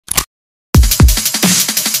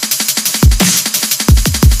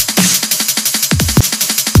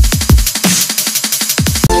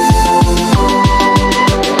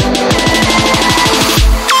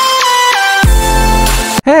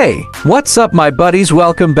Hey, what's up my buddies?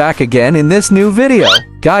 Welcome back again in this new video.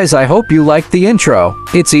 Guys, I hope you liked the intro.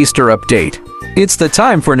 It's Easter update. It's the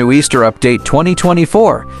time for new Easter update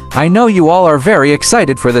 2024. I know you all are very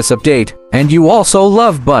excited for this update, and you also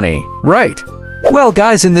love Bunny, right? Well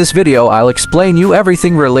guys, in this video I'll explain you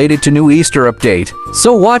everything related to new Easter update.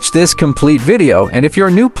 So watch this complete video, and if you're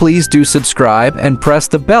new, please do subscribe and press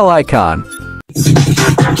the bell icon.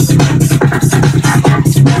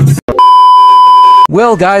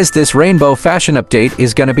 Well guys, this rainbow fashion update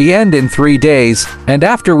is gonna be end in 3 days, and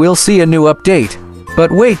after we'll see a new update.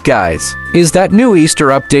 But wait guys, is that new Easter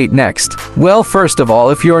update next? Well, first of all,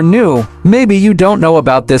 if you're new, maybe you don't know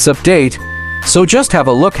about this update. So just have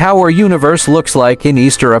a look how our universe looks like in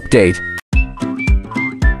Easter update.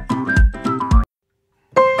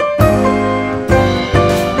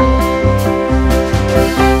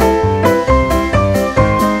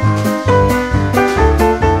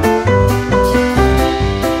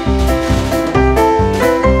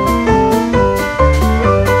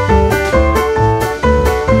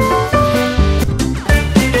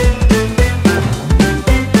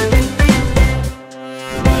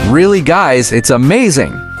 Really guys, it's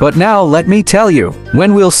amazing. But now let me tell you,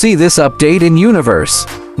 when we'll see this update in universe.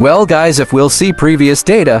 Well guys, if we'll see previous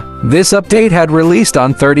data, this update had released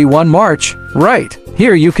on 31 March. Right,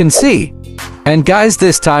 here you can see. And guys,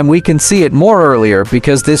 this time we can see it more earlier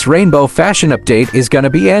because this rainbow fashion update is gonna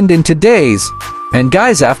be end in 2 days. And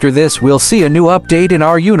guys, after this we'll see a new update in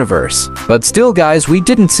our universe. But still guys, we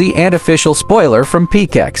didn't see an official spoiler from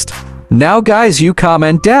Pkext. Now guys, you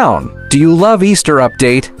comment down. Do you love Easter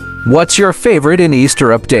update? What's your favorite in Easter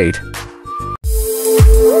update?